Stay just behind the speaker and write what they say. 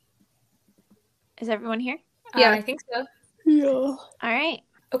Is everyone here? Yeah, I think so. Yeah. All right.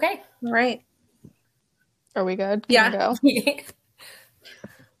 Okay. All right. Are we good? Yeah. Can we go?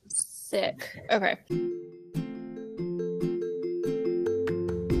 Sick. Okay.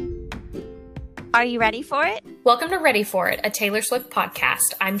 Are you ready for it? Welcome to Ready For It, a Taylor Swift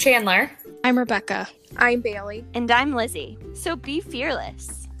podcast. I'm Chandler. I'm Rebecca. I'm Bailey. And I'm Lizzie. So be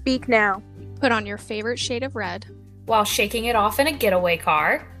fearless. Speak now. Put on your favorite shade of red. While shaking it off in a getaway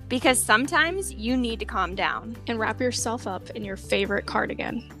car. Because sometimes you need to calm down And wrap yourself up in your favorite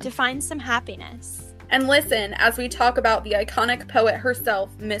cardigan. to find some happiness. And listen as we talk about the iconic poet herself,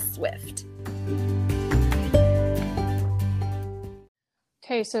 Miss Swift.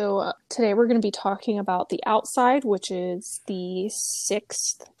 Okay, so today we're going to be talking about The Outside, which is the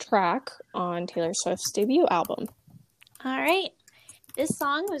 6th track on Taylor Swift's debut album. All right. This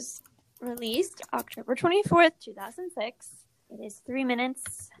song was released October 24th, 2006. It is 3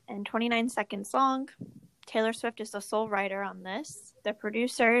 minutes and 29 seconds long. Taylor Swift is the sole writer on this. The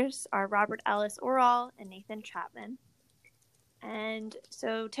producers are Robert Ellis Orrall and Nathan Chapman. And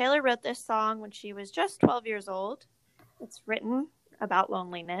so Taylor wrote this song when she was just 12 years old. It's written about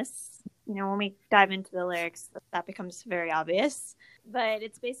loneliness. You know, when we dive into the lyrics, that becomes very obvious. But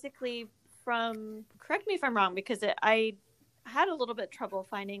it's basically from, correct me if I'm wrong, because I had a little bit trouble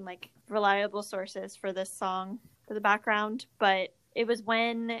finding like reliable sources for this song for the background, but it was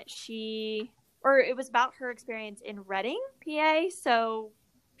when it was about her experience in Reading, PA, so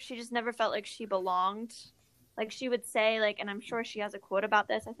she just never felt like she belonged. Like she would say, like, and I'm sure she has a quote about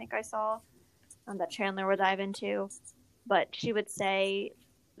this, I think I saw, that Chandler would dive into, but she would say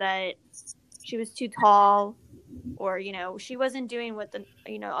that she was too tall, or, you know, she wasn't doing what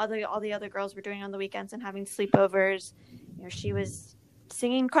all the other girls were doing on the weekends and having sleepovers. You know, she was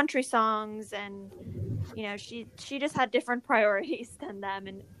singing country songs, and, you know, she just had different priorities than them,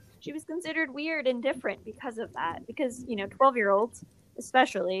 and she was considered weird and different because of that, because, you know, 12-year-olds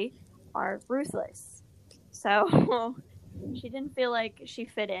especially are ruthless. So she didn't feel like she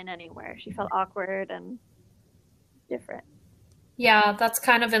fit in anywhere. She felt awkward and different. Yeah, that's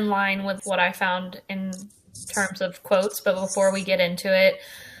kind of in line with what I found in terms of quotes. But before we get into it,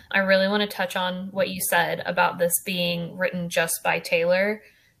 I really want to touch on what you said about this being written just by Taylor.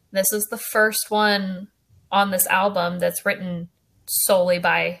 This is the first one on this album that's written solely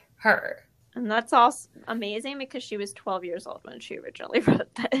by her. And that's also amazing because she was 12 years old when she originally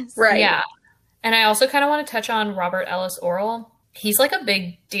wrote this. Right. Yeah. And I also kind of want to touch on Robert Ellis Orrall. He's like a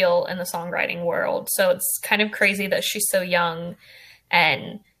big deal in the songwriting world. So it's kind of crazy that she's so young,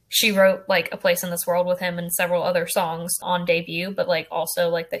 and she wrote like A Place in This World with him and several other songs on debut, but like also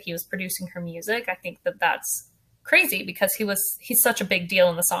like that he was producing her music. I think that that's crazy because he's such a big deal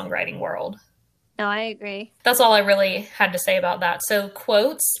in the songwriting world. No, I agree. That's all I really had to say about that. So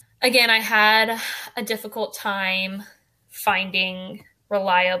quotes, again, I had a difficult time finding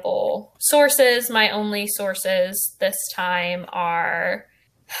reliable sources. My only sources this time are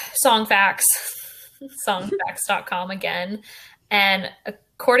Songfacts, songfacts.com again. And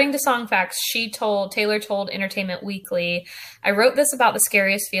according to Songfacts, Taylor told Entertainment Weekly, I wrote this about the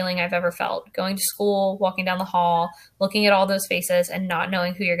scariest feeling I've ever felt. Going to school, walking down the hall, looking at all those faces and not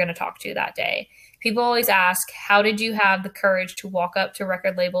knowing who you're going to talk to that day. People always ask, how did you have the courage to walk up to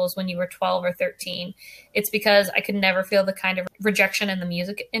record labels when you were 12 or 13? It's because I could never feel the kind of rejection in the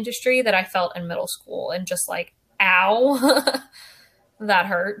music industry that I felt in middle school. And just like, ow, that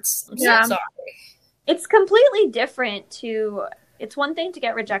hurts. I'm so sorry. It's completely different it's one thing to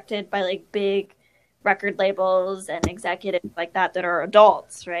get rejected by like big record labels and executives like that are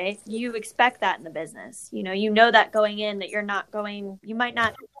adults, right? You expect that in the business. You know that going in that you might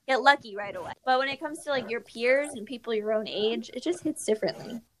not get lucky right away. But when it comes to like your peers and people your own age, it just hits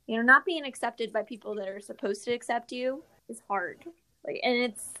differently. You know, not being accepted by people that are supposed to accept you is hard.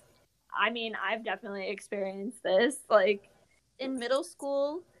 I've definitely experienced this, like in middle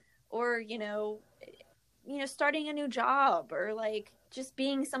school, or, starting a new job, or like just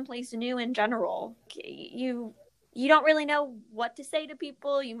being someplace new in general. You don't really know what to say to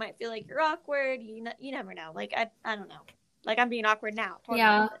people. You might feel like you're awkward. You never know. Like, I don't know. Like, I'm being awkward now.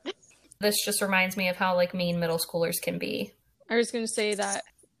 Yeah. This just reminds me of how like mean middle schoolers can be. I was going to say that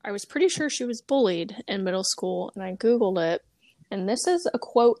I was pretty sure she was bullied in middle school, and I Googled it. And this is a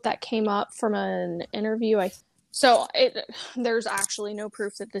quote that came up from an interview. There's actually no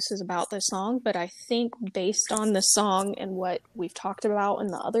proof that this is about this song, but I think based on the song and what we've talked about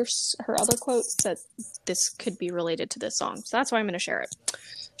in her other quotes, that this could be related to this song. So that's why I'm going to share it.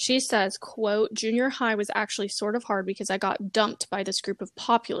 She says, quote, junior high was actually sort of hard because I got dumped by this group of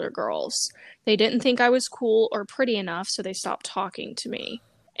popular girls. They didn't think I was cool or pretty enough, so they stopped talking to me.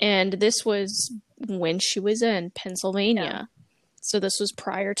 And this was when she was in Pennsylvania. So this was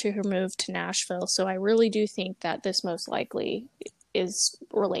prior to her move to Nashville. So I really do think that this most likely is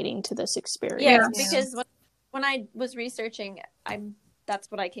relating to this experience. Yeah, because when I was researching,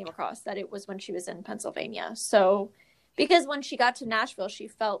 that's what I came across, that it was when she was in Pennsylvania. So because when she got to Nashville, she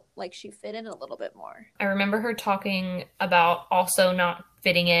felt like she fit in a little bit more. I remember her talking about also not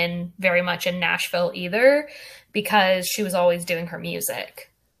fitting in very much in Nashville either, because she was always doing her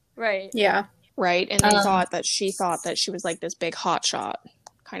music. Right. Yeah. Right. And they thought that she was like this big hotshot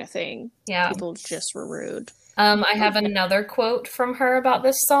kind of thing. Yeah. People just were rude. I have another quote from her about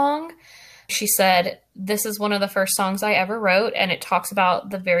this song. She said, "This is one of the first songs I ever wrote, and it talks about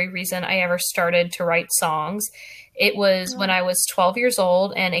the very reason I ever started to write songs. It was when I was 12 years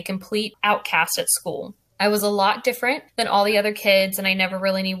old and a complete outcast at school. I was a lot different than all the other kids, and I never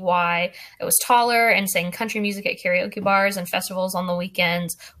really knew why. I was taller and sang country music at karaoke bars and festivals on the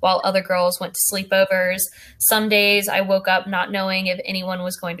weekends, while other girls went to sleepovers. Some days I woke up not knowing if anyone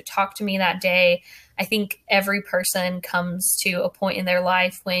was going to talk to me that day. I think every person comes to a point in their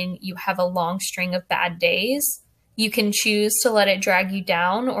life when you have a long string of bad days. You can choose to let it drag you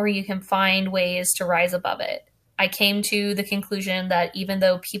down, or you can find ways to rise above it. I came to the conclusion that even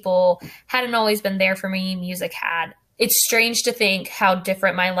though people hadn't always been there for me, music had. It's strange to think how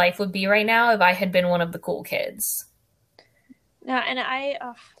different my life would be right now if I had been one of the cool kids." Yeah, and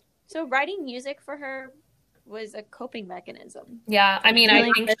so writing music for her was a coping mechanism. Yeah, I mean,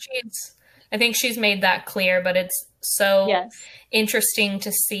 I think she's made that clear, but it's so interesting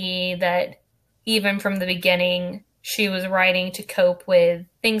to see that even from the beginning, she was writing to cope with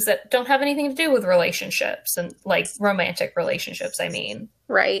things that don't have anything to do with relationships, and like romantic relationships, I mean.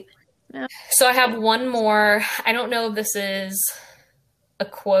 Right. Yeah. So I have one more. I don't know if this is a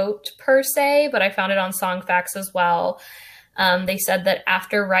quote per se, but I found it on Songfacts as well. They said that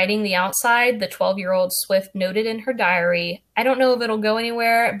after writing The Outside, the 12-year-old Swift noted in her diary, "I don't know if it'll go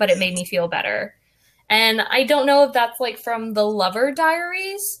anywhere, but it made me feel better." And I don't know if that's like from the Lover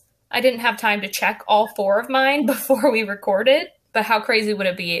Diaries. I didn't have time to check all 4 of mine before we recorded, but how crazy would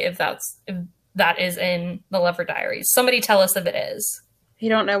it be if that is in the Lover Diaries? Somebody tell us if it is. I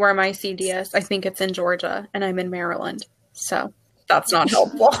don't know where my CD is. I think it's in Georgia, and I'm in Maryland. So that's not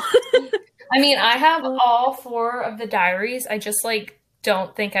helpful. I mean, I have all 4 of the diaries. I just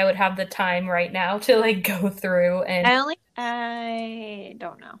don't think I would have the time right now to go through and. I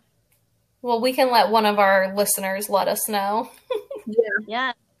don't know. Well, we can let one of our listeners let us know.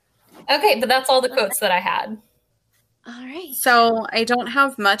 Yeah. Okay, but that's all the quotes that I had. All right. So I don't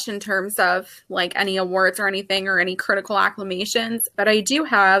have much in terms of any awards or anything or any critical acclamations, but I do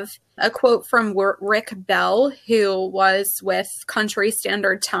have a quote from Rick Bell, who was with Country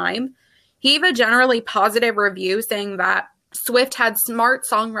Standard Time. He gave a generally positive review saying that Swift had smart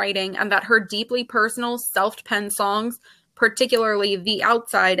songwriting and that her deeply personal self-penned songs, particularly The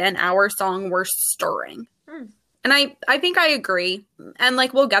Outside and Our Song, were stirring. And I think I agree. And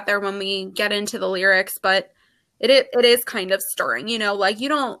we'll get there when we get into the lyrics, but it is kind of stirring, you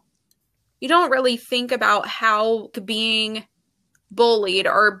don't really think about how being bullied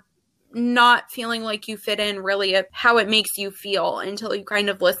or not feeling like you fit in really how it makes you feel until you kind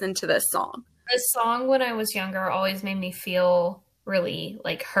of listen to this song. This song when I was younger always made me feel really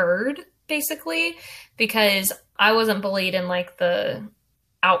heard, basically, because I wasn't bullied in the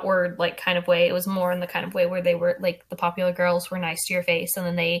outward kind of way. It was more in the kind of way where they were the popular girls were nice to your face and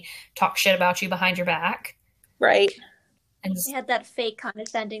then they talk shit about you behind your back. Right. And They had that fake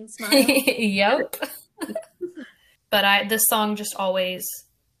condescending smile. Yep. But this song just always,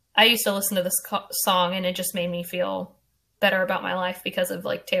 I used to listen to this song and it just made me feel better about my life because of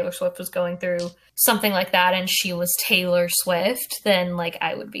Taylor Swift was going through something like that and she was Taylor Swift, then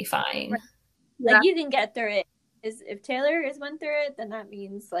I would be fine. Right. You can get through it. If Taylor has went through it, then that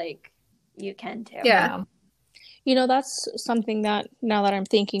means you can too. Yeah. That's something that now that I'm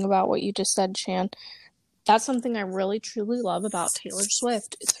thinking about what you just said, Shan, that's something I really truly love about Taylor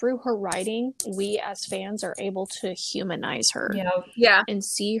Swift. Through her writing, we as fans are able to humanize her. Yeah. And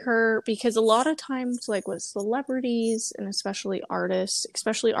see her, because a lot of times with celebrities and especially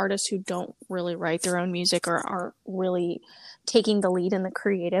artists who don't really write their own music or aren't really taking the lead in the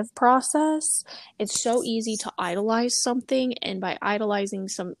creative process, it's so easy to idolize something, and by idolizing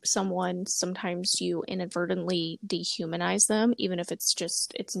someone, sometimes you inadvertently dehumanize them, even if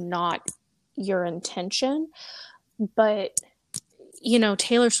it's not your intention. But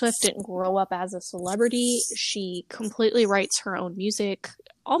Taylor Swift didn't grow up as a celebrity. She completely writes her own music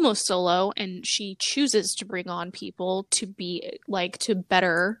almost solo, and she chooses to bring on people to be to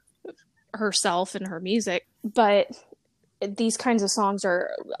better herself and her music. But these kinds of songs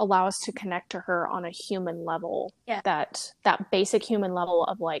allow us to connect to her on a human level. Yeah. That basic human level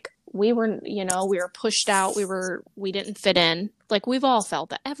of like, we were pushed out, we didn't fit in. Like, we've all felt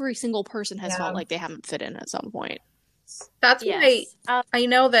that. Every single person has felt like they haven't fit in at some point. That's why I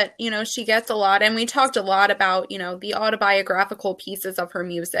know that, she gets a lot, and we talked a lot about, the autobiographical pieces of her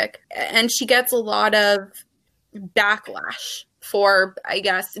music, and she gets a lot of backlash for, I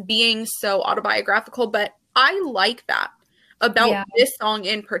guess, being so autobiographical, but I like that about this song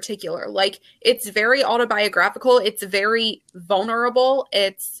in particular. Like, it's very autobiographical, it's very vulnerable,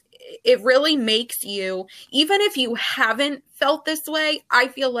 it really makes you, even if you haven't felt this way, I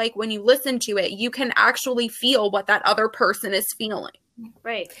feel like when you listen to it, you can actually feel what that other person is feeling.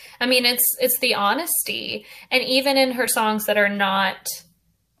 Right. I mean, it's the honesty. And even in her songs that are not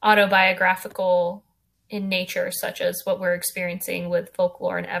autobiographical in nature, such as what we're experiencing with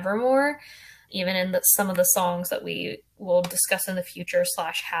Folklore and Evermore, even in some of the songs that we will discuss in the future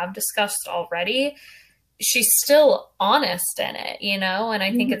 / have discussed already, she's still honest in it, and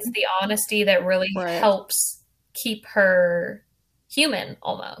I think it's the honesty that really helps keep her human,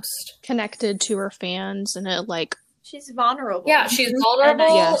 almost connected to her fans, and it like, she's vulnerable. Yeah, she's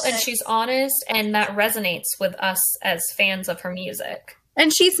vulnerable and she's honest, and that resonates with us as fans of her music.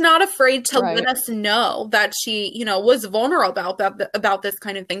 And she's not afraid to let us know that she, was vulnerable about this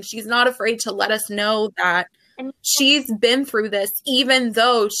kind of thing. She's not afraid to let us know that she's been through this, even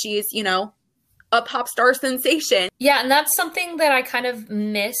though she's, a pop star sensation. Yeah, and that's something that I kind of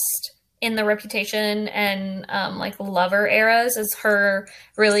missed in the Reputation and like Lover eras, is her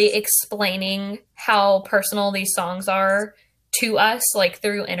really explaining how personal these songs are to us, like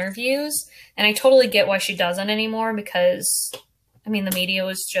through interviews. And I totally get why she doesn't anymore, because I mean, the media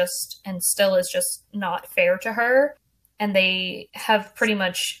was just, and still is just, not fair to her. And they have pretty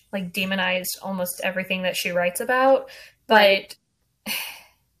much like demonized almost everything that she writes about. But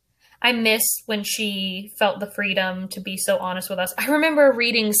I miss when she felt the freedom to be so honest with us. I remember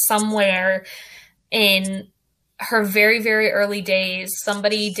reading somewhere in her very, very early days,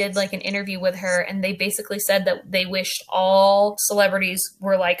 somebody did like an interview with her, and they basically said that they wished all celebrities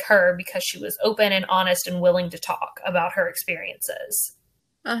were like her, because she was open and honest and willing to talk about her experiences.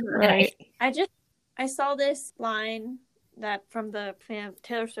 Right. I saw this line that from the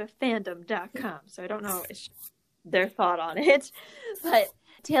Taylor Swift fandom.com, so I don't know their thought on it, but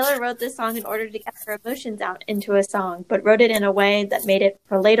Taylor wrote this song in order to get her emotions out into a song, but wrote it in a way that made it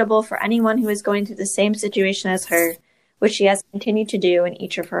relatable for anyone who is going through the same situation as her, which she has continued to do in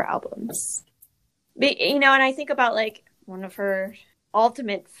each of her albums. And I think about like one of her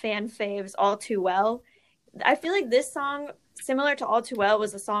ultimate fan faves, All Too Well. I feel like this song, similar to All Too Well,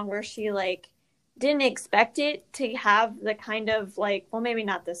 was a song where she like didn't expect it to have the kind of like, well, maybe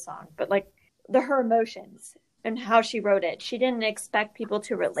not this song, but like her emotions and how she wrote it. She didn't expect people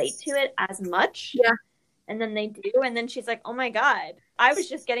to relate to it as much. Yeah. And then they do. And then she's like, oh my God, I was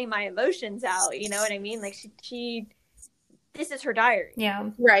just getting my emotions out. You know what I mean? Like she this is her diary.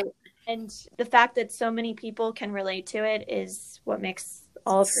 Yeah. Right. And the fact that so many people can relate to it is what makes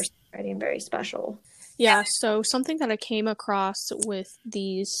all of her writing very special. Yeah. So something that I came across with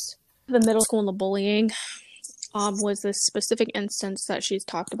the middle school and the bullying, was this specific instance that she's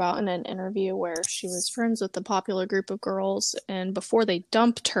talked about in an interview where she was friends with a popular group of girls, and before they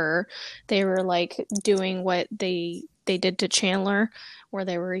dumped her, they were like doing what they did to Chandler, where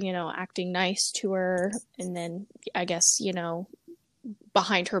they were, acting nice to her, and then I guess,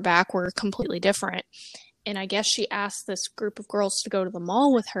 behind her back were completely different. And I guess she asked this group of girls to go to the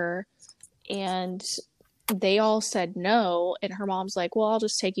mall with her, and they all said no, and her mom's like, well, I'll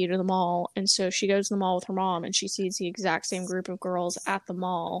just take you to the mall. And so she goes to the mall with her mom, and she sees the exact same group of girls at the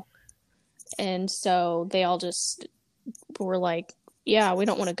mall. And so they all just were like, yeah, we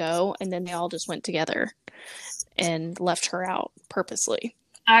don't want to go. And then they all just went together and left her out purposely.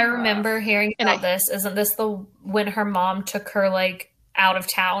 I remember hearing about this. Isn't this when her mom took her like out of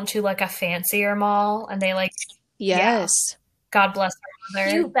town to like a fancier mall, and they like, yes, God bless her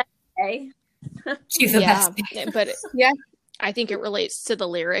mother. You bet, eh? She's the best. But I think it relates to the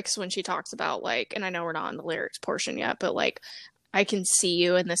lyrics when she talks about like, and I know we're not in the lyrics portion yet, but like, I can see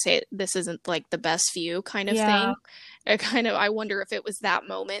you, and this isn't like the best view kind of thing. I wonder if it was that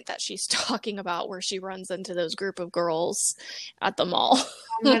moment that she's talking about where she runs into those group of girls at the mall.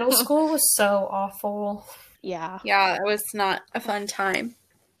 Middle school was so awful. Yeah. Yeah, it was not a fun time.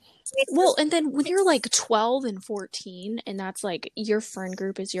 Well, and then when you're like 12 and 14, and that's like your friend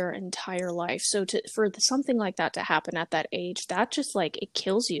group is your entire life. So for something like that to happen at that age, that just like it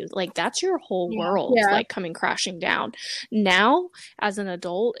kills you. Like that's your whole world Yeah. like coming crashing down. Now, as an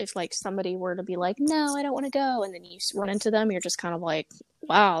adult, if like somebody were to be like, "No, I don't want to go," and then you run into them, you're just kind of like,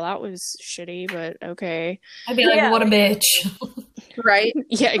 "Wow, that was shitty, but okay." I'd be like, what a bitch. Right?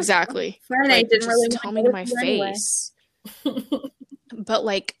 Yeah, exactly. Friday Like, didn't just really tell want me go to my with you anyway. face. But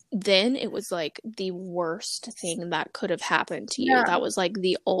like then it was like the worst thing that could have happened to you. Yeah. That was like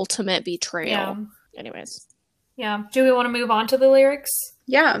the ultimate betrayal. Yeah. Anyways. Yeah. Do we want to move on to the lyrics?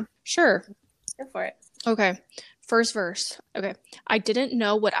 Yeah. Sure. Go for it. Okay. First verse. Okay. I didn't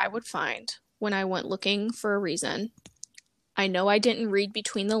know what I would find when I went looking for a reason. I know I didn't read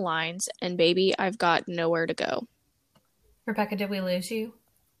between the lines, and baby, I've got nowhere to go. Rebecca, did we lose you?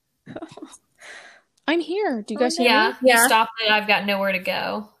 I'm here. Do you guys hear Yeah. me? Yeah. You stopped it. I've got nowhere to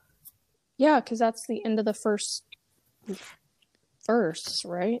go. Yeah, because that's the end of the first verse,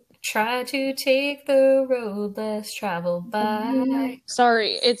 right? Try to take the road less traveled by.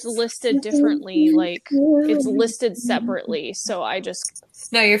 Sorry, it's listed differently. Like, it's listed separately, so I just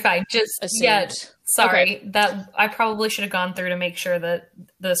No, you're fine. Just, assumed. yeah, sorry. That I probably should have gone through to make sure that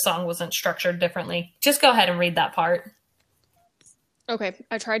the song wasn't structured differently. Just go ahead and read that part. Okay,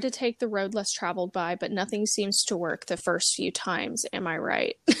 I tried to take the road less traveled by, but nothing seems to work the first few times. Am I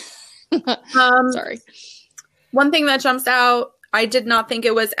right? Sorry. One thing that jumps out, I did not think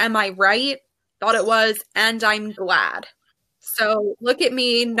it was "Am I right?" Thought it was "And I'm glad." So look at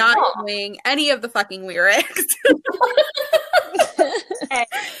me not knowing any of the fucking lyrics.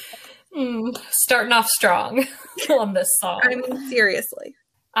 Starting off strong on this song. I mean, seriously.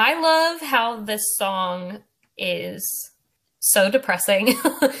 I love how this song is so depressing,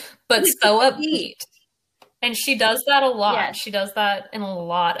 but so upbeat. And she does that a lot. Yes. She does that in a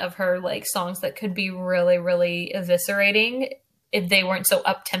lot of her like songs that could be really, really eviscerating if they weren't so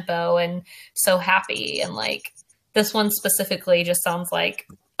up tempo and so happy. And like this one specifically just sounds like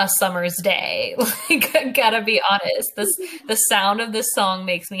a summer's day. Like I gotta be honest. The sound of this song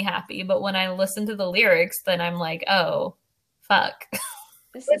makes me happy, but when I listen to the lyrics, then I'm like, oh, fuck.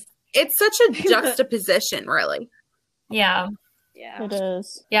 This is It's such a juxtaposition, really. Yeah. yeah. It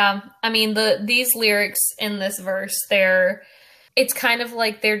is. Yeah. I mean, these lyrics in this verse, it's kind of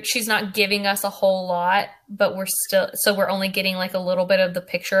like she's not giving us a whole lot, but we're only getting like a little bit of the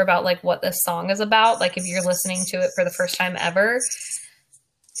picture about like what this song is about. Like if you're listening to it for the first time ever,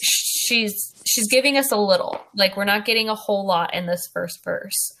 she's giving us a little, like we're not getting a whole lot in this first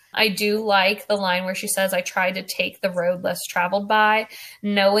verse. I do like the line where she says, I tried to take the road less traveled by,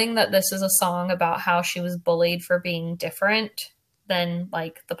 knowing that this is a song about how she was bullied for being different than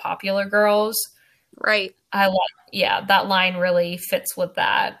like the popular girls. Right. That line really fits with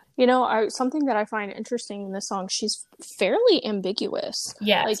that. You know, something that I find interesting in this song, she's fairly ambiguous.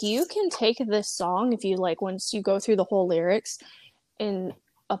 Yes. Like you can take this song if you like once you go through the whole lyrics and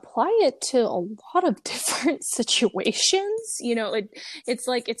apply it to a lot of different situations. You know, it's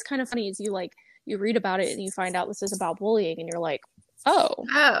like it's kind of funny as you read about it and you find out this is about bullying and you're like, oh,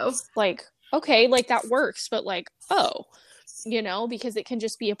 like okay, like that works, but like you know, because it can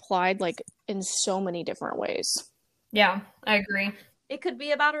just be applied like in so many different ways. Yeah, I agree. It could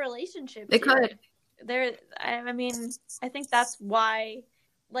be about a relationship. It could. I mean, I think that's why,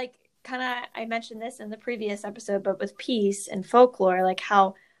 like, kind of, I mentioned this in the previous episode, but with Peace and Folklore, like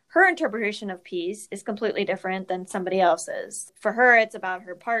how her interpretation of peace is completely different than somebody else's. For her, it's about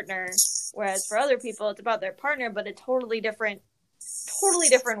her partner, whereas for other people, it's about their partner, but a totally different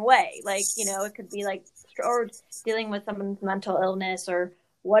way. Like, you know, it could be like, or dealing with someone's mental illness or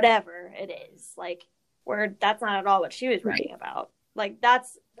whatever it is. Like, where that's not at all what she was writing about. Like,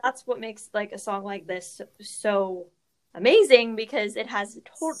 that's what makes like a song like this so amazing, because it has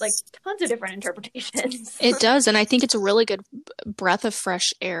tons of different interpretations. It does, and I think it's a really good breath of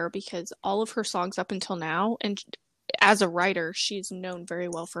fresh air because all of her songs up until now, and as a writer, she's known very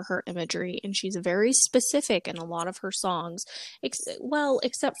well for her imagery, and she's very specific in a lot of her songs.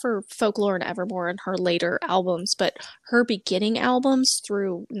 Except for Folklore and Evermore and her later albums, but her beginning albums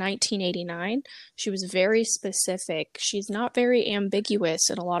through 1989, she was very specific. She's not very ambiguous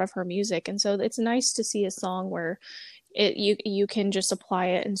in a lot of her music, and so it's nice to see a song where you can just apply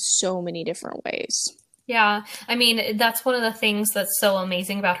it in so many different ways. Yeah. I mean, that's one of the things that's so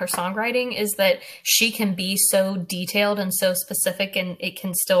amazing about her songwriting is that she can be so detailed and so specific and it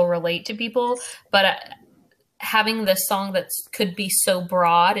can still relate to people. But having this song that could be so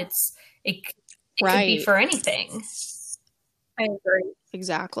broad, it could be for anything. I agree.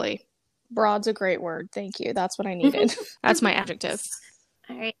 Exactly. Broad's a great word. Thank you. That's what I needed. That's my adjective.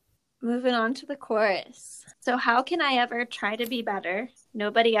 All right. Moving on to the chorus. So how can I ever try to be better?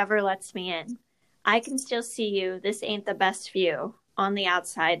 Nobody ever lets me in. I can still see you. This ain't the best view. On the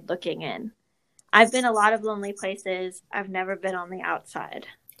outside looking in. I've been a lot of lonely places. I've never been on the outside.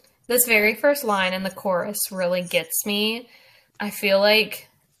 This very first line in the chorus really gets me. I feel like,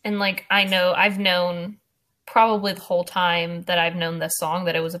 and like I know, I've known probably the whole time that I've known this song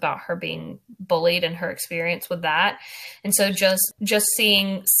that it was about her being bullied and her experience with that. And so just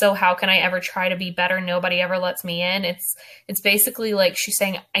seeing, so how can I ever try to be better? Nobody ever lets me in. It's basically like she's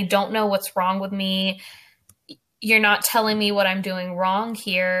saying, I don't know what's wrong with me. You're not telling me what I'm doing wrong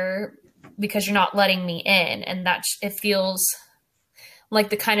here because you're not letting me in. And that it feels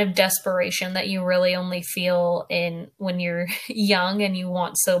like the kind of desperation that you really only feel in when you're young and you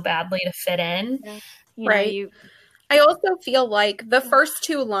want so badly to fit in. Yeah. Right. I also feel like the first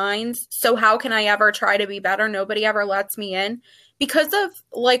two lines, so how can I ever try to be better? Nobody ever lets me in. Because of,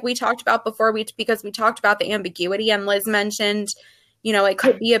 like we talked about before, because we talked about the ambiguity, and Liz mentioned, it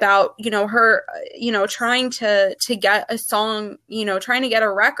could be about, her, trying to get a song, trying to get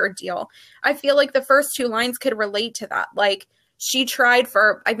a record deal. I feel like the first two lines could relate to that. Like, she tried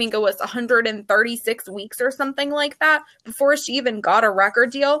for, I think it was 136 weeks or something like that before she even got a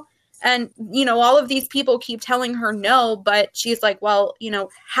record deal. And, all of these people keep telling her no, but she's like, well,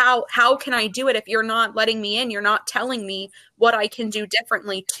 how can I do it if you're not letting me in? You're not telling me what I can do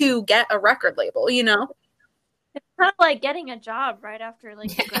differently to get a record label, It's kind of like getting a job right after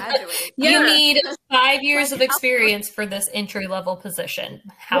like you graduate. Yeah. You need 5 years of experience for this entry-level position.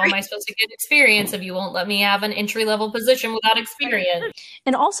 How am I supposed to get experience if you won't let me have an entry-level position without experience?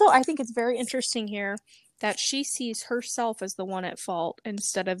 And also, I think it's very interesting here that she sees herself as the one at fault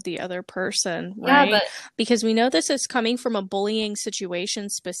instead of the other person, right? Yeah, because we know this is coming from a bullying situation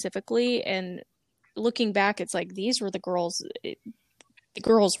specifically, and looking back, it's like these were the girls. The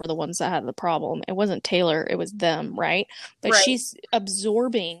girls were the ones that had the problem. It wasn't Taylor, it was them, right? But she's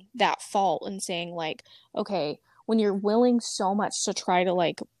absorbing that fault and saying, like, okay, when you're willing so much to try to,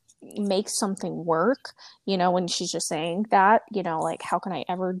 like, make something work, when she's just saying that, like, how can I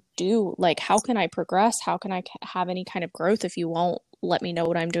ever do, like, how can I progress? How can I have any kind of growth if you won't let me know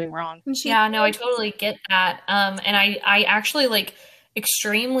what I'm doing wrong? Yeah, no, I totally get that. And I actually, like,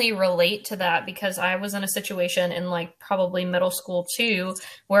 extremely relate to that because I was in a situation in like probably middle school too,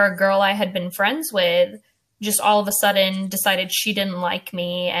 where a girl I had been friends with just all of a sudden decided she didn't like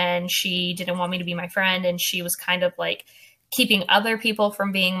me and she didn't want me to be my friend. And she was kind of like keeping other people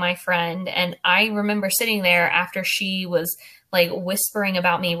from being my friend. And I remember sitting there after she was like whispering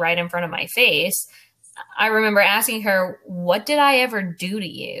about me right in front of my face. I remember asking her, what did I ever do to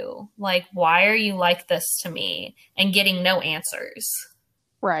you? Like, why are you like this to me? And getting no answers.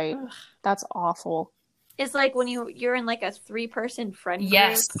 Right. That's awful. It's like when you're in like a 3-person friend group.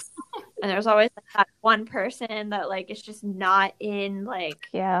 Yes. And there's always like that one person that like is just not in like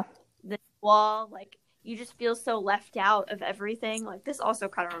the wall. Like you just feel so left out of everything. Like this also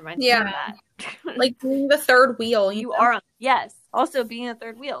kind of reminds me of that. Like being the third wheel. You are yes. Also being a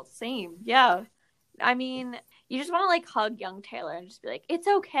third wheel. Same. Yeah. I mean, you just want to like hug young Taylor and just be like, it's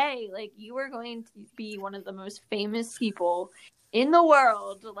okay. Like you are going to be one of the most famous people in the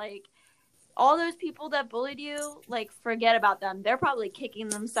world. Like all those people that bullied you, like forget about them. They're probably kicking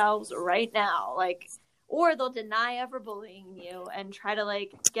themselves right now. Like, or they'll deny ever bullying you and try to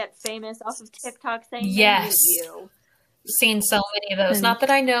like get famous off of TikTok saying yes. you. Seen so many of those. Not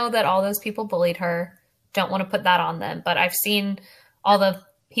that I know that all those people bullied her. Don't want to put that on them, but I've seen all the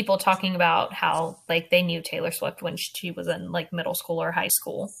people talking about how like they knew Taylor Swift when she was in like middle school or high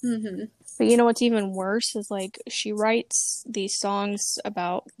school. Mm-hmm. But you know what's even worse is like she writes these songs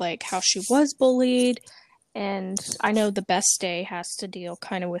about like how she was bullied, and I know The Best Day has to deal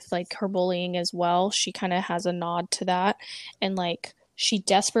kind of with like her bullying as well. She kind of has a nod to that, and like she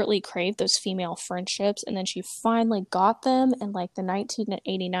desperately craved those female friendships, and then she finally got them in like the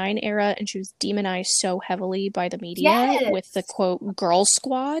 1989 era, and she was demonized so heavily by the media with the quote girl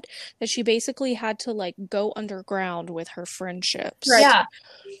squad that she basically had to like go underground with her friendships. Right. Yeah.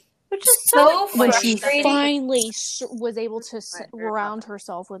 Which is so when she finally was able to surround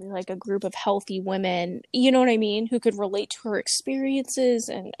herself with like a group of healthy women, you know what I mean, who could relate to her experiences.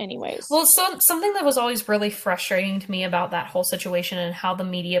 And anyways, well, so something that was always really frustrating to me about that whole situation and how the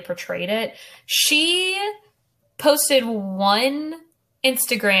media portrayed it, she posted one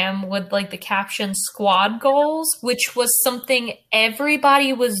Instagram with like the caption squad goals, which was something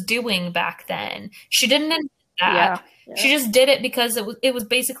everybody was doing back then. She didn't invent that. Yeah. She just did it because it was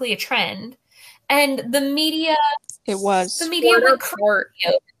basically a trend, and the media went crazy over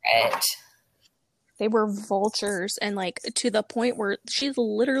it. They were vultures, and like to the point where she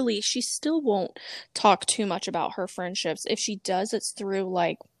still won't talk too much about her friendships. If she does, it's through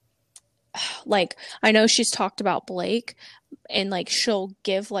like I know she's talked about Blake, and like she'll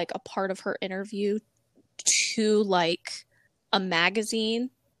give like a part of her interview to like a magazine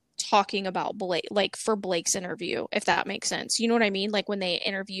talking about Blake, like for Blake's interview, if that makes sense. You know what I mean? Like when they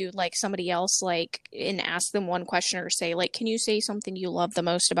interview like somebody else, like, and ask them one question or say like, can you say something you love the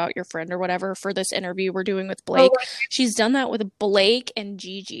most about your friend or whatever for this interview we're doing with Blake. She's done that with Blake and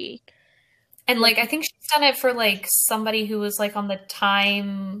Gigi. And like I think she's done it for like somebody who was like on the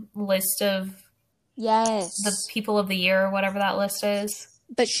Time list of the people of the year or whatever that list is.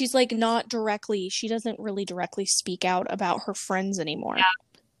 But she's like she doesn't really directly speak out about her friends anymore. Yeah.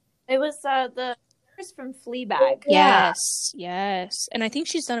 It was the from Fleabag. Yes. And I think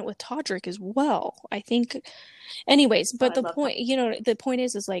she's done it with Todrick as well. I think, anyways, but the point, the point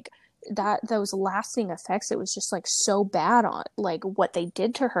is like that those lasting effects, it was just like so bad on like what they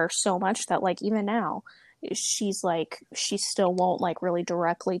did to her so much that like even now she still won't like really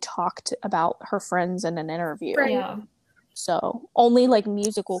directly talk about her friends in an interview. Right. Yeah. So only like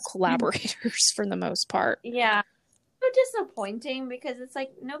musical collaborators for the most part. Yeah. Disappointing because it's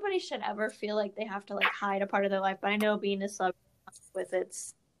like nobody should ever feel like they have to like hide a part of their life, but I know being a celebrity with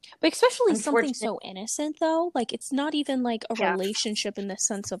its But especially something so innocent, though. Like, it's not even, like, a relationship in the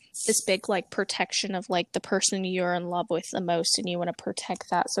sense of this big, like, protection of, like, the person you're in love with the most, and you want to protect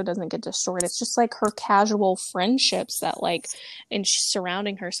that so it doesn't get destroyed. It's just, like, her casual friendships that, like, and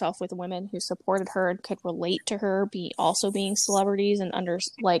surrounding herself with women who supported her and could relate to her, also being celebrities and under,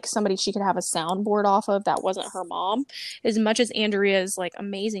 like, somebody she could have a soundboard off of that wasn't her mom. As much as Andrea is, like,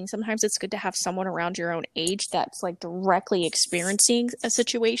 amazing, sometimes it's good to have someone around your own age that's, like, directly experiencing a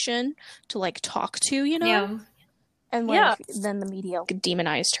situation to like talk to, you know? Yeah. And like then the media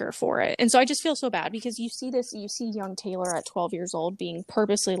demonized her for it. And so I just feel so bad because you see young Taylor at 12 years old being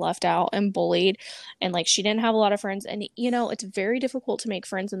purposely left out and bullied, and like she didn't have a lot of friends, and you know, it's very difficult to make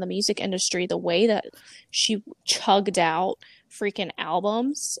friends in the music industry the way that she chugged out freaking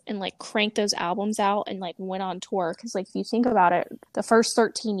albums and like cranked those albums out and like went on tour. Because like if you think about it, the first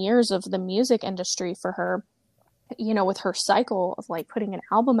 13 years of the music industry for her, you know, with her cycle of like putting an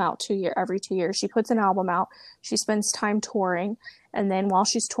album out every 2 years, she puts an album out, she spends time touring, and then while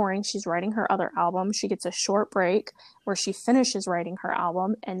she's touring, she's writing her other album. She gets a short break where she finishes writing her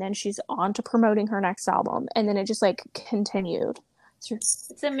album, and then she's on to promoting her next album, and then it just like continued.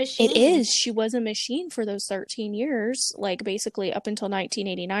 It's a machine. It is. She was a machine for those 13 years, like basically up until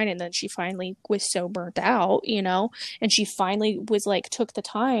 1989, and then she finally was so burnt out, you know, and she finally was like took the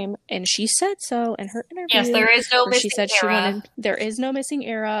time, and she said so in her interview. Yes, there is no missing era. There is no missing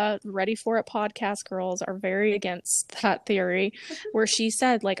era. Ready for It podcast girls are very against that theory, where she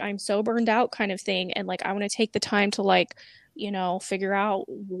said like, I'm so burned out kind of thing, and like I want to take the time to like, you know, figure out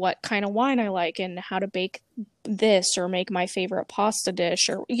what kind of wine I like and how to bake this or make my favorite pasta dish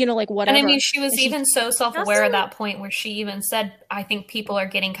or, you know, like whatever. And I mean, she was even so self-aware at that point where she even said, I think people are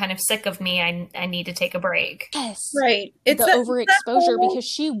getting kind of sick of me. I need to take a break. Yes. Right. It's the overexposure because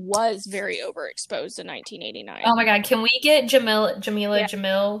she was very overexposed in 1989. Oh my God. Can we get Jamila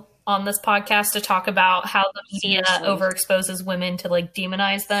Jamil on this podcast to talk about how the media overexposes women to like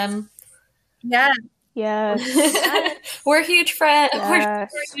demonize them? Yeah. Yes. We're huge friends. Yes.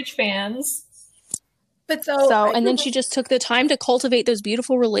 We're huge fans. But and then she just took the time to cultivate those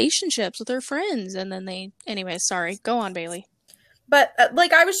beautiful relationships with her friends, and then sorry, go on, Bailey. But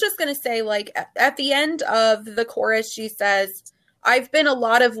like I was just gonna say, like at the end of the chorus, she says, "I've been a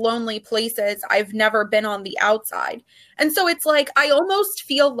lot of lonely places. I've never been on the outside." And so it's like I almost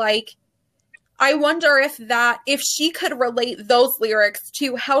feel like I wonder if she could relate those lyrics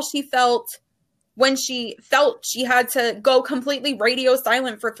to how she felt when she felt she had to go completely radio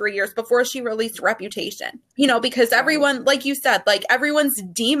silent for 3 years before she released Reputation, you know, because everyone, like you said, like everyone's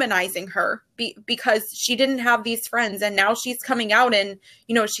demonizing her because she didn't have these friends. And now she's coming out and,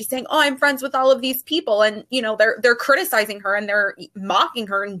 you know, she's saying, oh, I'm friends with all of these people. And, you know, they're criticizing her and they're mocking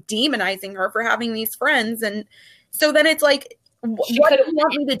her and demonizing her for having these friends. And so then it's like, what do you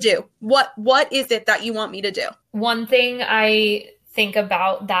want me to do? What is it that you want me to do? One thing I think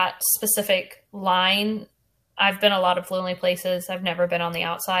about that specific line, I've been a lot of lonely places, I've never been on the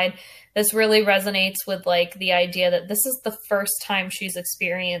outside. This really resonates with like the idea that this is the first time she's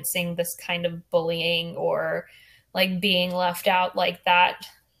experiencing this kind of bullying or like being left out like that.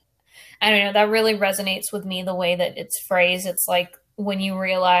 I don't know, that really resonates with me the way that it's phrased. It's like when you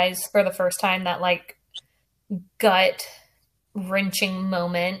realize for the first time that like gut wrenching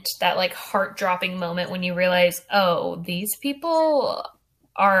moment, that like heart dropping moment when you realize, oh, these people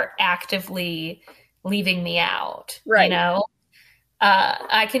are actively leaving me out, Right. you know?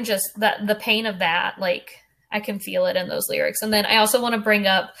 I can just, that the pain of that, like, I can feel it in those lyrics. And then I also want to bring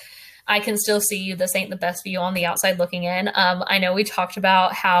up, I can still see you, this ain't the best view on the outside looking in. I know we talked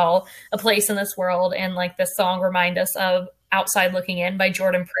about how A Place in This World and like this song remind us of Outside Looking In by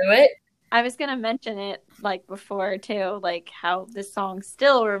Jordan Pruitt. I was gonna mention it like before too, like how this song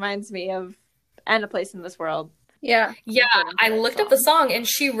still reminds me of And a Place in This World. Yeah. Yeah, Jordan I Pruitt looked up the song and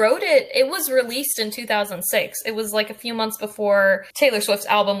she wrote it. It was released in 2006. It was like a few months before Taylor Swift's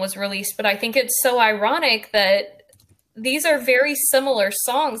album was released, but I think it's so ironic that these are very similar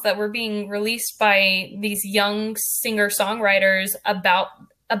songs that were being released by these young singer-songwriters about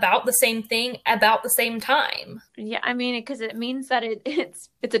the same thing about the same time. Yeah, I mean, because it means that it's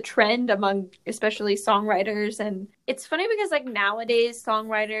a trend among especially songwriters, and it's funny because like nowadays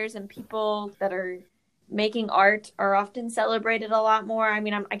songwriters and people that are making art are often celebrated a lot more. I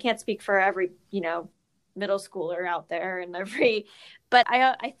mean, I can't speak for every middle schooler out there and but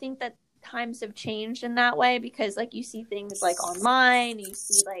I think that times have changed in that way because like you see things like online, you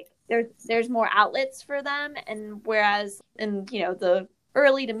see like there's more outlets for them, and whereas in the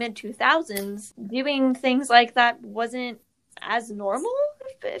early to mid 2000s, doing things like that wasn't as normal,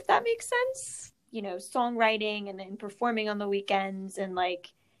 if that makes sense. Songwriting and performing on the weekends, and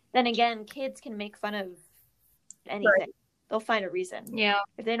like then again, kids can make fun of anything. Right. They'll find a reason. Yeah.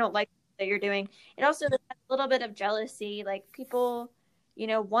 If they don't like what you're doing. It also has a little bit of jealousy. Like people,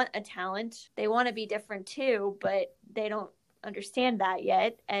 want a talent. They want to be different too, but they don't understand that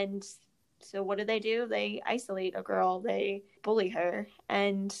yet. And so what do? They isolate a girl. They bully her.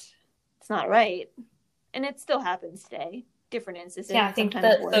 And it's not right. And it still happens today. Different instances. Yeah, I think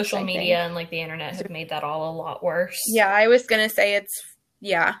that social media and like the internet have made that all a lot worse. Yeah, I was going to say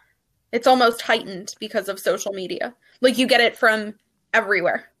it's almost heightened because of social media. Like you get it from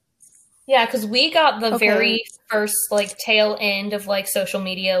everywhere. Yeah, because we got the very first like tail end of like social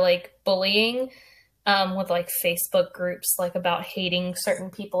media like bullying with like Facebook groups like about hating certain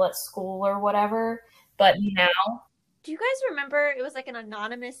people at school or whatever. But now, do you guys remember it was like an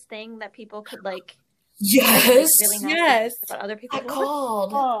anonymous thing that people could like? Yes, really yes. About other people. I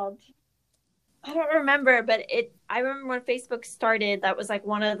called. I don't remember, but I remember when Facebook started, that was like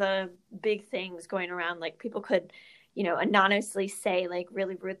one of the big things going around. Like people could, anonymously say like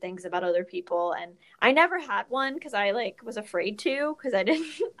really rude things about other people. And I never had one because I like was afraid to, because I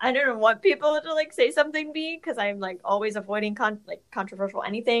didn't want people to like say something to me, because I'm like always avoiding controversial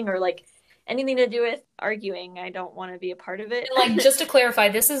anything or like anything to do with arguing. I don't want to be a part of it. And, like, just to clarify,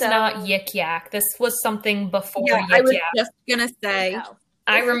 this is not Yik Yak. This was something before Yik Yak. I was just gonna say.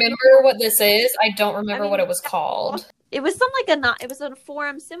 I remember what this is. I don't remember what it was called. It was it was a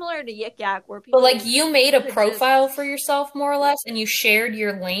forum similar to Yik Yak where people. But like you made a profile for yourself more or less, and you shared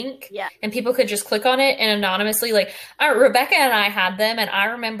your link, and people could just click on it and anonymously. Like Rebecca and I had them, and I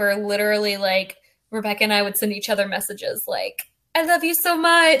remember literally like Rebecca and I would send each other messages like, "I love you so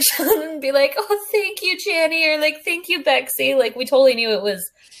much," and be like, "Oh, thank you, Janny," or like, "Thank you, Bexy." Like we totally knew it was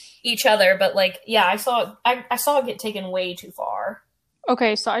each other, but like, yeah, I saw it get taken way too far.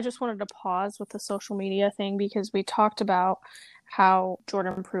 Okay, so I just wanted to pause with the social media thing because we talked about how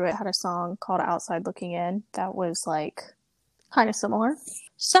Jordan Pruitt had a song called Outside Looking In that was like kind of similar.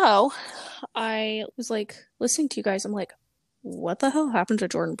 So I was like listening to you guys. I'm like, what the hell happened to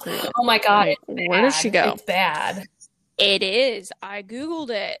Jordan Pruitt? Oh my God. Like, where did she go? It's bad. It is. I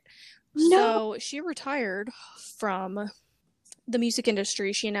Googled it. No. So she retired from the music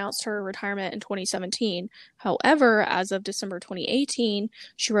industry. She announced her retirement in 2017. However, as of December 2018,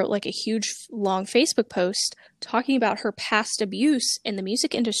 she wrote like a huge long Facebook post talking about her past abuse in the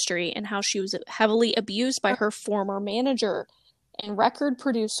music industry and how she was heavily abused by her former manager and record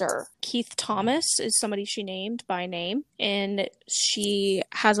producer. Keith Thomas is somebody she named by name, and she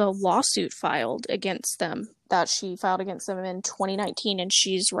has a lawsuit filed against them that she filed against them in 2019, and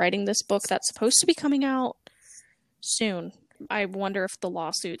she's writing this book that's supposed to be coming out soon. I wonder if the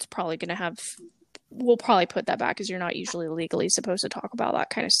lawsuit's probably going to have... We'll probably put that back, because you're not usually legally supposed to talk about that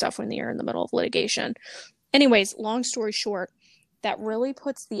kind of stuff when you're in the middle of litigation. Anyways, long story short, that really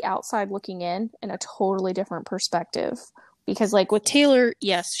puts the outside looking in a totally different perspective. Because like with Taylor,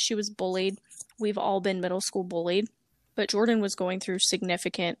 yes, she was bullied. We've all been middle school bullied. But Jordan was going through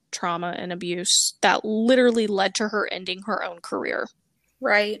significant trauma and abuse that literally led to her ending her own career.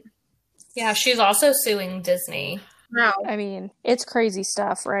 Right. Yeah, she's also suing Disney. No. I mean, it's crazy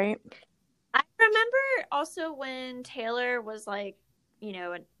stuff, right? I remember also when Taylor was like,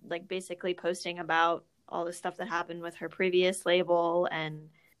 like basically posting about all the stuff that happened with her previous label. And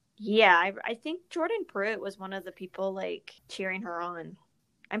yeah, I think Jordan Pruitt was one of the people like cheering her on.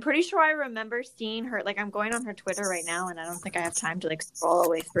 I'm pretty sure I remember seeing her, like, I'm going on her Twitter right now, and I don't think I have time to, like, scroll all the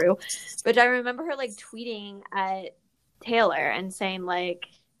way through. But I remember her, like, tweeting at Taylor and saying, like,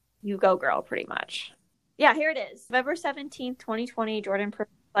 you go, girl, pretty much. Yeah, here it is. November 17th, 2020, Jordan Pruitt,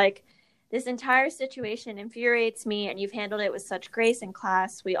 like, this entire situation infuriates me, and you've handled it with such grace and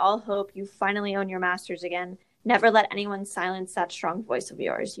class. We all hope you finally own your masters again. Never let anyone silence that strong voice of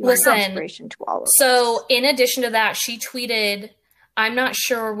yours. You are an inspiration to all of us. So in addition to that, she tweeted, I'm not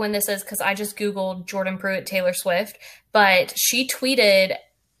sure when this is because I just Googled Jordan Pruitt, Taylor Swift, but she tweeted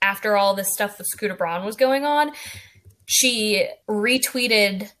after all this stuff with Scooter Braun was going on, she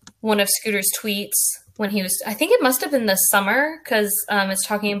retweeted one of Scooter's tweets when he was, I think it must have been this summer, because it's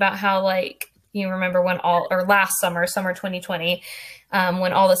talking about how, like, you remember when last summer 2020,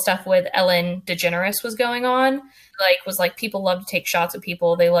 when all the stuff with Ellen DeGeneres was going on, was like people love to take shots at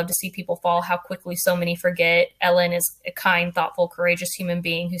people. They love to see people fall, how quickly so many forget. Ellen is a kind, thoughtful, courageous human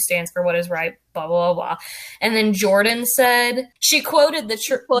being who stands for what is right, blah, blah, blah. And then Jordan said, she quoted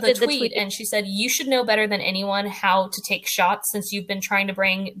the tweet, and she said, you should know better than anyone how to take shots since you've been trying to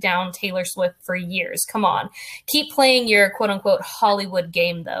bring down Taylor Swift for years. Come on. Keep playing your quote unquote Hollywood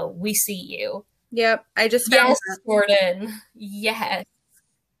game, though. We see you. Yep. I just found that. Jordan. Yes.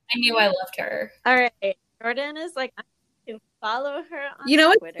 I knew I loved her. All right. Jordan is like, I'm going to follow her on You know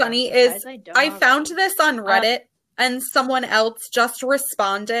what's Twitter, funny is I found already. this on Reddit and someone else just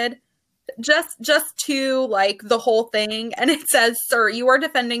responded just to like the whole thing, and it says, "Sir, you are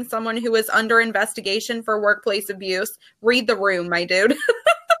defending someone who is under investigation for workplace abuse. Read the room, my dude."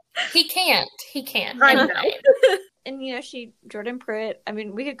 He can't. I know. And, you know, Jordan Pruitt, I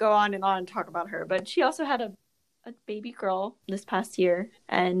mean, we could go on and talk about her, but she also had a baby girl this past year,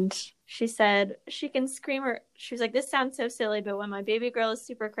 and she said she can scream her. She was like, this sounds so silly, but when my baby girl is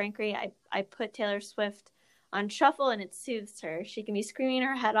super cranky, I put Taylor Swift on shuffle and it soothes her. She can be screaming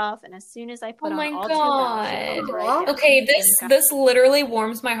her head off, and as soon as I put on all God. Too Loud, okay, this literally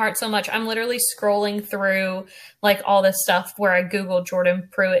warms my heart so much. I'm literally scrolling through like all this stuff where I Googled Jordan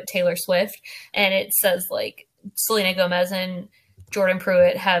Pruitt, Taylor Swift, and it says like Selena Gomez and Jordan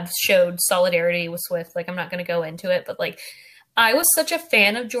Pruitt have showed solidarity with Swift. Like, I'm not going to go into it, but like, I was such a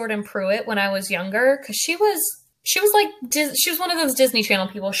fan of Jordan Pruitt when I was younger because she was one of those Disney Channel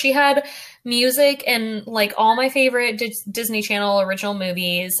people. She had music and like all my favorite Disney Channel original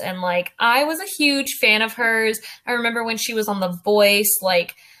movies, and like I was a huge fan of hers. I remember when she was on The Voice,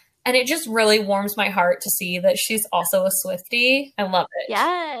 like, and it just really warms my heart to see that she's also a Swiftie. I love it.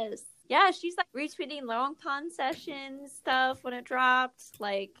 Yes. Yeah, she's like retweeting Long Pond Sessions stuff when it dropped.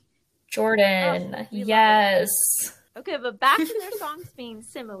 Like, Jordan, yes. Okay, but back to their songs being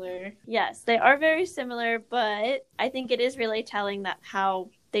similar. Yes, they are very similar, but I think it is really telling that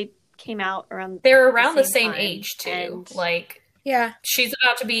how they came out around. They're around the same age too. And, like, yeah, she's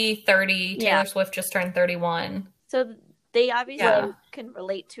about to be 30. Taylor Swift just turned 31. So they obviously can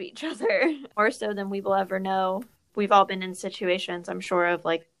relate to each other more so than we will ever know. We've all been in situations, I'm sure, of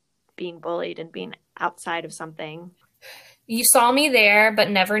like being bullied and being outside of something. You saw me there,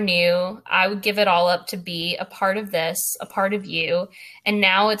 but never knew. I would give it all up to be a part of this, a part of you. And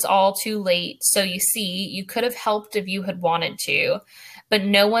now it's all too late. So you see, you could have helped if you had wanted to, but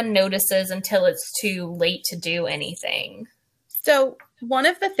no one notices until it's too late to do anything. So one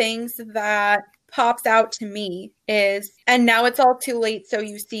of the things that pops out to me is, and now it's all too late. So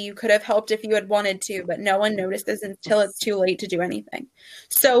you see, you could have helped if you had wanted to, but no one notices until it's too late to do anything.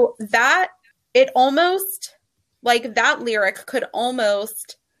 So that it almost, like that lyric could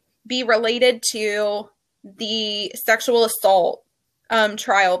almost be related to the sexual assault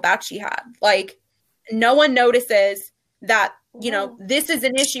trial that she had. Like, no one notices that, you know, this is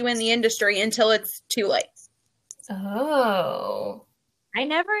an issue in the industry until it's too late. Oh. I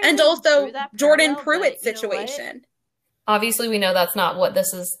never and also Jordan Pruitt's situation. Obviously, we know that's not what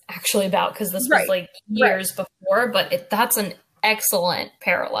this is actually about because this was like years before, but that's an excellent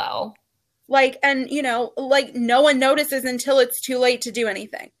parallel. Like, and you know, like no one notices until it's too late to do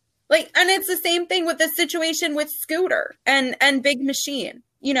anything. Like, and it's the same thing with the situation with Scooter and Big Machine.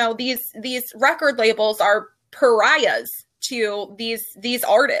 You know, these record labels are pariahs to these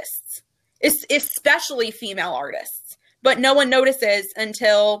artists, especially female artists. But no one notices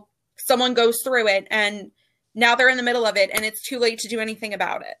until someone goes through it, and now they're in the middle of it, and it's too late to do anything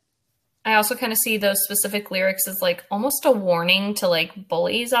about it. I also kind of see those specific lyrics as like almost a warning to like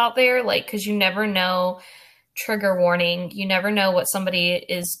bullies out there, like, because you never know, trigger warning, you never know what somebody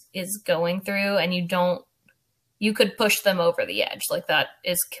is going through, and you could push them over the edge. Like, that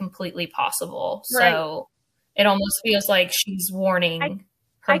is completely possible. Right. So it almost feels like she's warning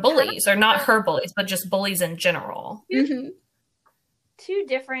her bullies, or not her bullies, but just bullies in general. Mm-hmm. two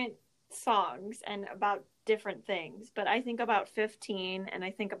different songs and about different things, but I think about 15 and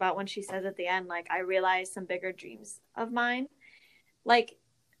I think about when she says at the end, like, I realized some bigger dreams of mine. Like,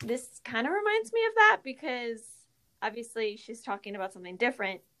 this kind of reminds me of that because obviously she's talking about something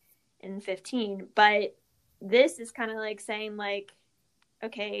different in 15, but this is kind of like saying, like,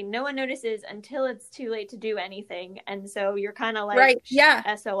 okay, no one notices until it's too late to do anything, and so you're kind of like, right,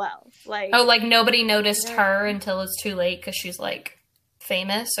 yeah, SOL. Like, oh, like nobody noticed her until it's too late because she's like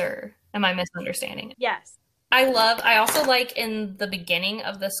famous, or am I misunderstanding it? Yes. I also like in the beginning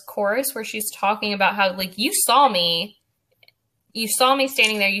of this chorus where she's talking about how, like, you saw me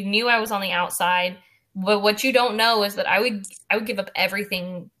standing there, you knew I was on the outside, but what you don't know is that I would give up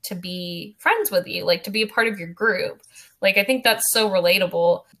everything to be friends with you, like to be a part of your group. Like, I think that's so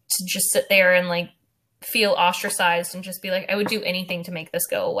relatable to just sit there and like feel ostracized and just be like, I would do anything to make this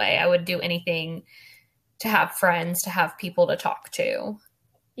go away. I would do anything to have friends, to have people to talk to.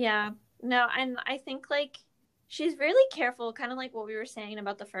 Yeah. No, and I think like she's really careful, kind of like what we were saying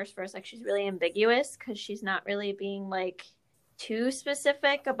about the first verse. Like, she's really ambiguous because she's not really being like too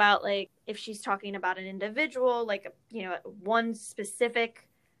specific about like if she's talking about an individual, like, you know, one specific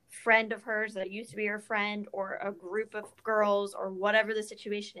friend of hers that used to be her friend, or a group of girls, or whatever the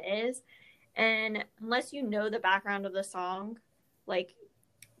situation is. And unless you know the background of the song, like,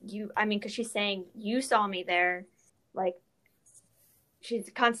 because she's saying, you saw me there, like, she's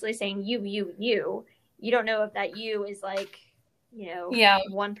constantly saying you don't know if that you is like, you know,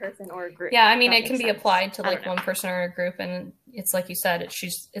 one person or a group. Yeah, I mean, it can be applied to like one person or a group, and it's like you said,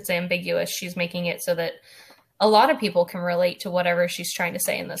 it's ambiguous. She's making it so that a lot of people can relate to whatever she's trying to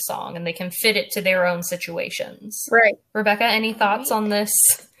say in this song, and they can fit it to their own situations. Right. Rebecca, any thoughts on this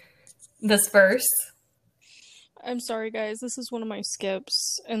verse? I'm sorry, guys. This is one of my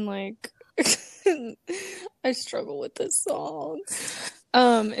skips, and like, I struggle with this song.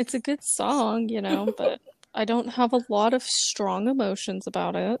 It's a good song, you know, but I don't have a lot of strong emotions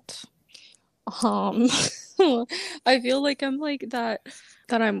about it. I feel like I'm like that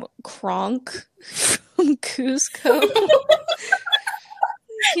I'm Kronk from Cusco.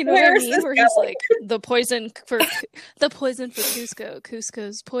 You know what I mean? Where he's like, the poison for Cusco.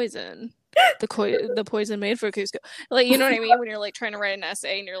 Cusco's poison. The poison made for Cusco. Like, you know what I mean? When you're like trying to write an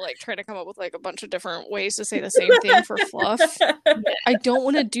essay and you're like trying to come up with like a bunch of different ways to say the same thing for fluff. I don't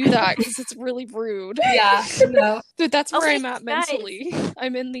want to do that because it's really rude. Yeah. No. Dude, that's where I'm at mentally.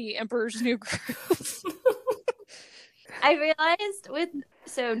 I'm in the Emperor's New Groove. I realized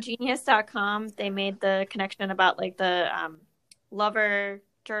Genius.com, they made the connection about like the lover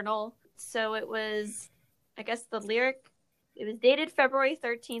journal. So it was, I guess the lyric, it was dated February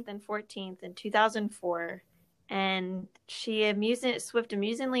 13th and 14th in 2004. And Swift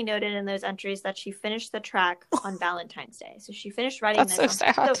amusingly noted in those entries that she finished the track on Valentine's Day. So she finished writing this. That's so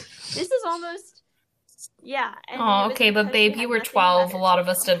sad. So this is almost, yeah. Oh, okay, but babe, you were 12. A lot of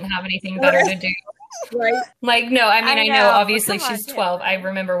us didn't have anything better to do. Right. Like, no, I mean, I know obviously Come on, she's 12. I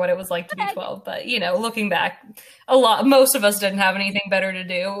remember what it was like to be 12, but you know, looking back, most of us didn't have anything better to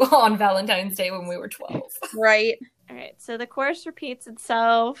do on Valentine's Day when we were 12. Right. All right. So the chorus repeats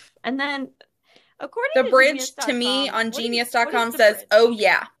itself, and then according the to bridge Genius.com, to me on Genius.com says, bridge? Oh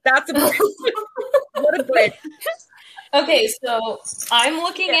yeah, that's a bridge. What a bridge. Okay, so I'm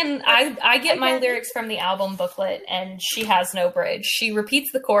looking in. I get my lyrics from the album booklet, and she has no bridge. She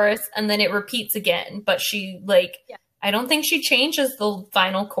repeats the chorus, and then it repeats again. But she I don't think she changes the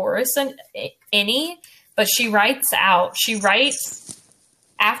final chorus any. But she writes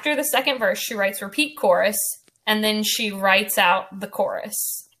after the second verse. She writes repeat chorus, and then she writes out the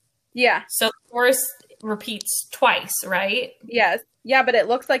chorus. Yeah. So the chorus repeats twice, right? Yes. Yeah, but it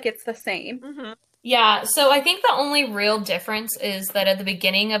looks like it's the same. Mm-hmm. Yeah, so I think the only real difference is that at the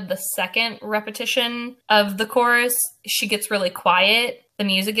beginning of the second repetition of the chorus, she gets really quiet. The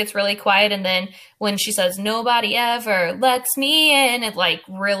music gets really quiet. And then when she says, nobody ever lets me in, it like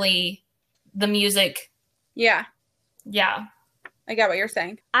really, the music. Yeah. Yeah. I get what you're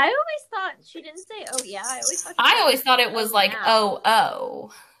saying. I always thought she didn't say, oh yeah. I always thought it was like,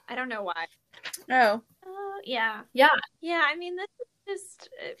 oh. I don't know why. Oh. Yeah. Yeah. Yeah, I mean, this is just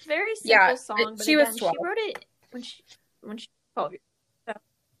a very simple song. But she was 12. She wrote it when she was 12. So.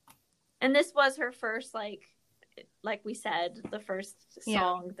 And this was her first, like we said, the first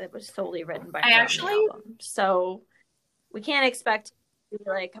song that was solely written by her on the album. So we can't expect it to be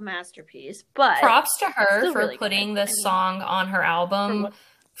like a masterpiece. But props to her for really putting this song on her album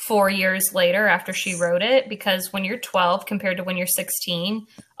 4 years later after she wrote it, because when you're 12 compared to when you're 16,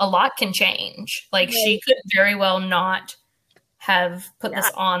 a lot can change. Like, she could very well not have put this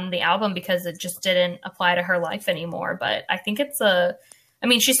on the album because it just didn't apply to her life anymore. But I think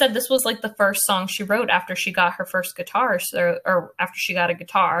she said this was like the first song she wrote after she got her first guitar, or after she got a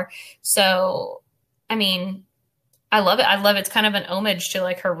guitar. So, I mean, I love it. It's kind of an homage to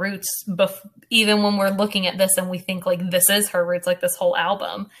like her roots, even when we're looking at this and we think like this is her roots, like this whole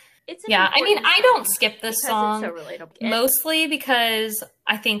album. I don't skip this song, it's so relatable. Mostly because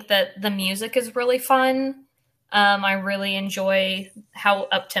I think that the music is really fun. I really enjoy how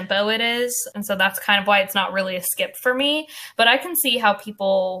up-tempo it is. And so that's kind of why it's not really a skip for me. But I can see how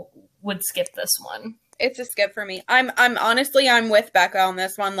people would skip this one. It's a skip for me. I'm honestly with Becca on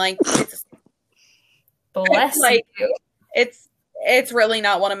this one. Like, Bless you. It's really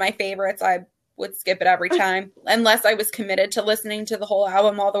not one of my favorites. I would skip it every time. Unless I was committed to listening to the whole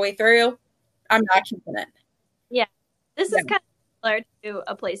album all the way through. I'm not keeping it. Yeah. This is kind of similar to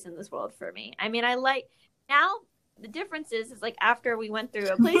A Place in This World for me. I mean, now the difference is like after we went through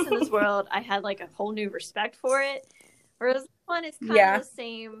A Place in This World, I had like a whole new respect for it. Whereas this one is kind of the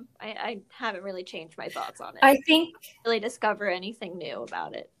same. I haven't really changed my thoughts on it. I think really discover anything new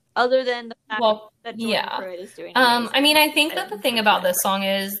about it other than the fact that Jordan Pruitt is doing. I think that the thing about this song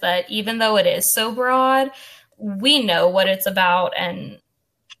is that even though it is so broad, we know what it's about, and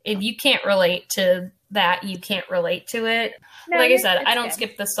if you can't relate to that, you can't relate to it. No, like I said, I don't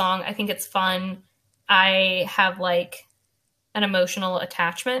skip the song. I think it's fun. I have like an emotional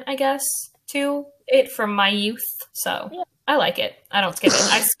attachment, I guess, to it from my youth. So I like it. I don't skip it.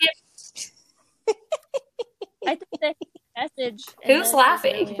 I skip. I think the message. Who's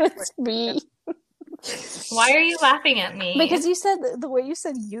laughing? It's me. Why are you laughing at me? Because you said the way you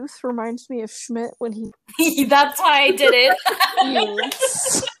said youth reminds me of Schmidt when he. That's why I did it.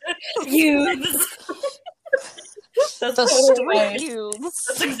 Youths. That's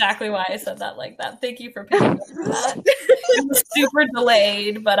That's exactly why I said that like that. Thank you for picking up for that. It was super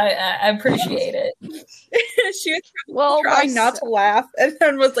delayed, but I appreciate it. She was trying not to laugh, and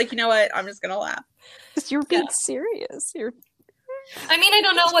then was like, you know what? I'm just gonna laugh. You're being serious. I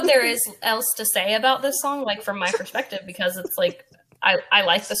don't know what there is else to say about this song, like from my perspective, because it's like I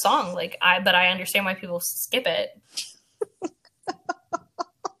like the song, but I understand why people skip it.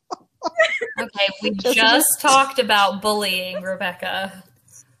 Okay, we just talked about bullying, Rebecca.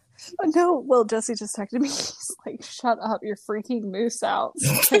 No, well, Jesse just texted me. He's like, "Shut up, you're freaking Moose out."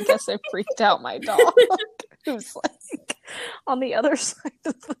 So I guess I freaked out my dog, who's like on the other side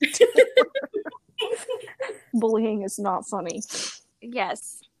of the door. Bullying is not funny.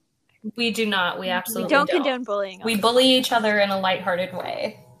 Yes, we do not. We absolutely don't condone bullying. We bully each other in a lighthearted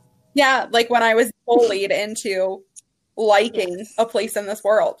way. Yeah, like when I was bullied into liking A Place in This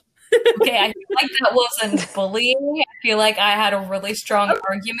World. Okay, I feel like that wasn't bullying. I feel like I had a really strong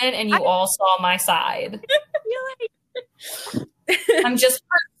argument and you all saw my side. I'm just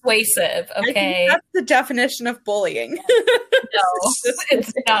persuasive, okay? I think that's the definition of bullying. No,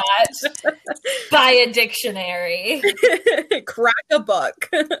 it's not. Buy a dictionary. Crack a book.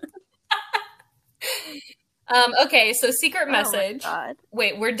 Okay, so Secret Message.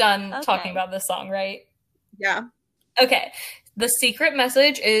 Wait, we're done talking about this song, right? Yeah. Okay. The secret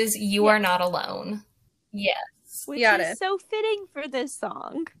message is you are not alone. Yes. Which is so fitting for this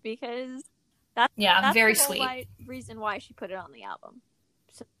song because that's very the whole sweet reason why she put it on the album.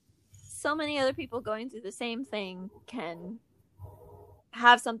 So many other people going through the same thing can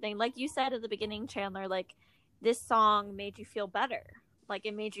have something, like you said at the beginning, Chandler, like this song made you feel better. Like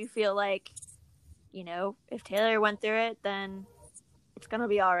it made you feel like, if Taylor went through it, then it's going to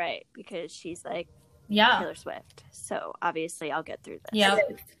be all right because she's like, Taylor Swift. So obviously I'll get through this. Yeah.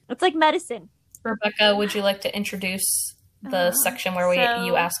 It's like medicine. Rebecca, would you like to introduce the section where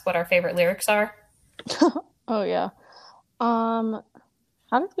you ask what our favorite lyrics are? Oh yeah. How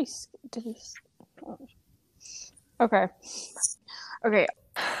did we Okay.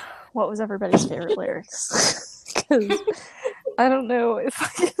 What was everybody's favorite lyrics? Because I don't know if I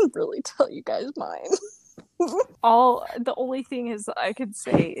can really tell you guys mine. The only thing is I could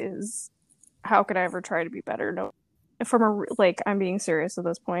say is, how could I ever try to be better? No, I'm being serious at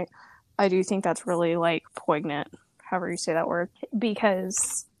this point. I do think that's really poignant, however you say that word,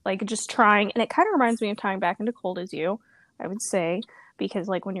 because just trying, and it kind of reminds me of tying back into Cold As You, I would say, because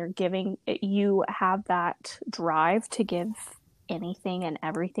when you're giving, you have that drive to give anything and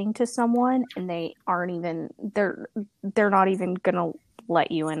everything to someone, and they're not even gonna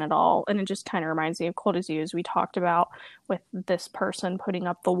let you in at all. And it just kind of reminds me of Cold As You, as we talked about with this person putting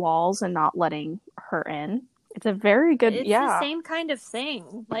up the walls and not letting her in. It's a very good it's the same kind of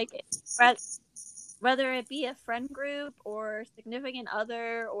thing, whether it be a friend group or significant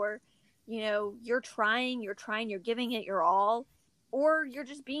other or you know, you're trying, you're giving it your all, or you're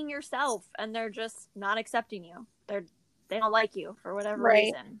just being yourself and they're just not accepting you. They don't like you for whatever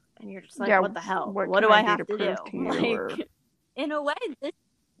reason. And you're just like, what the hell? What do I have to do? Like, in a way,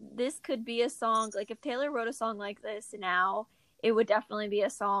 this could be a song, like if Taylor wrote a song like this now, it would definitely be a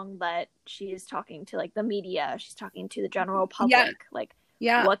song that she is talking to like the media, she's talking to the general public. Like,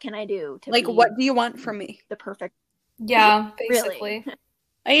 what can I do to like, what do you want from me? The perfect. Yeah, basically. Really.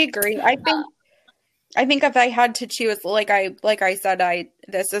 I agree. I think if I had to choose, like I said,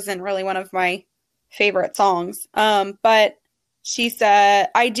 this isn't really one of my favorite songs. But she said,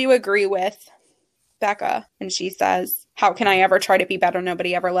 I do agree with Becca, and she says, how can I ever try to be better?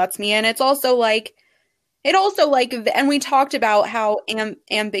 Nobody ever lets me in. It's also like, and we talked about how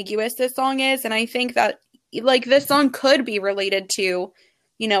ambiguous this song is. And I think that like this song could be related to,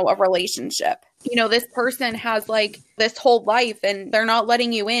 you know, a relationship. You know, this person has like this whole life and they're not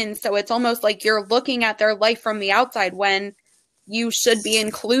letting you in. So it's almost like you're looking at their life from the outside when you should be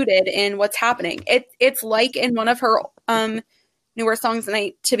included in what's happening. It's like in one of her newer songs,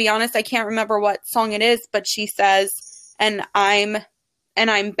 and to be honest, I can't remember what song it is, but she says, and I'm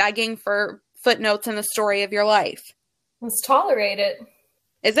begging for footnotes in the story of your life. Let's tolerate it.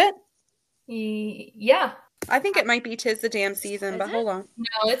 Is it? Yeah. I think it might be 'Tis the Damn Season, but hold on.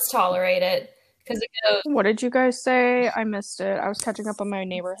 No, it's Tolerate It. Because it goes. What did you guys say? I missed it. I was catching up on my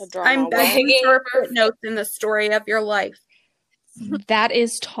neighborhood drama. I'm begging for footnotes in the story of your life. That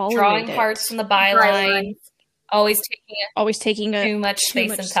is Tolerated. Drawing hearts from the byline. Always taking too much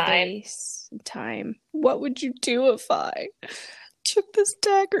space and time. What would you do if I took this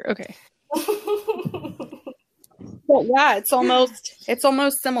dagger? Okay. Well, yeah, it's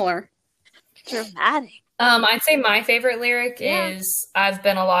almost similar. Dramatic. I'd say my favorite lyric is, I've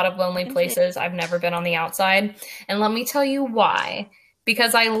been a lot of lonely places. I've never been on the outside. And let me tell you why.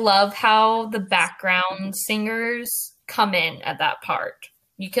 Because I love how the background singers come in at that part.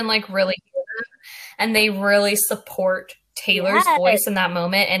 You can like really hear them, and they really support Taylor's voice in that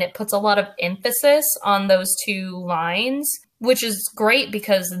moment. And it puts a lot of emphasis on those two lines, which is great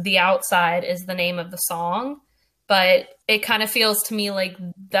because The Outside is the name of the song. But it kind of feels to me like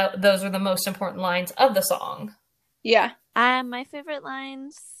those are the most important lines of the song. Yeah. My favorite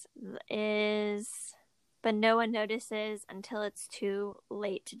lines is, but no one notices until it's too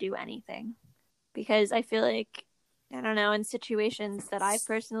late to do anything. Because I feel like, I don't know, in situations that I've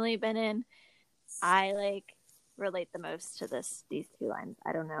personally been in, I like relate the most to these two lines.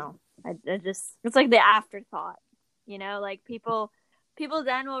 I don't know. I just, it's like the afterthought, you know, like people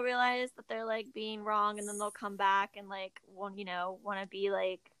then will realize that they're like being wrong, and then they'll come back and like want to be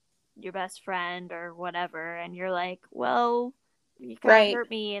like your best friend or whatever, and you're like, well, you kind of hurt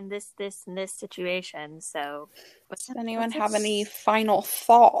me in this and this situation. So does anyone have any final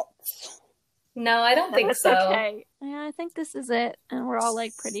thoughts? No, I don't think so. Okay. Yeah, I think this is it, and we're all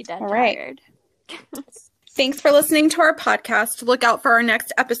like pretty dead tired. Thanks for listening to our podcast. Look out for our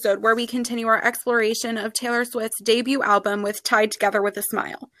next episode where we continue our exploration of Taylor Swift's debut album with Tied Together with a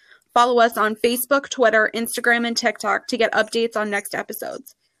Smile. Follow us on Facebook, Twitter, Instagram, and TikTok to get updates on next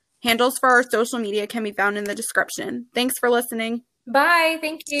episodes. Handles for our social media can be found in the description. Thanks for listening. Bye.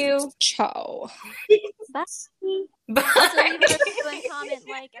 Thank you. Ciao. Bye. Bye. Also, leave a review and comment,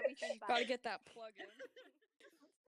 like everything. Bye. Gotta get that plug in.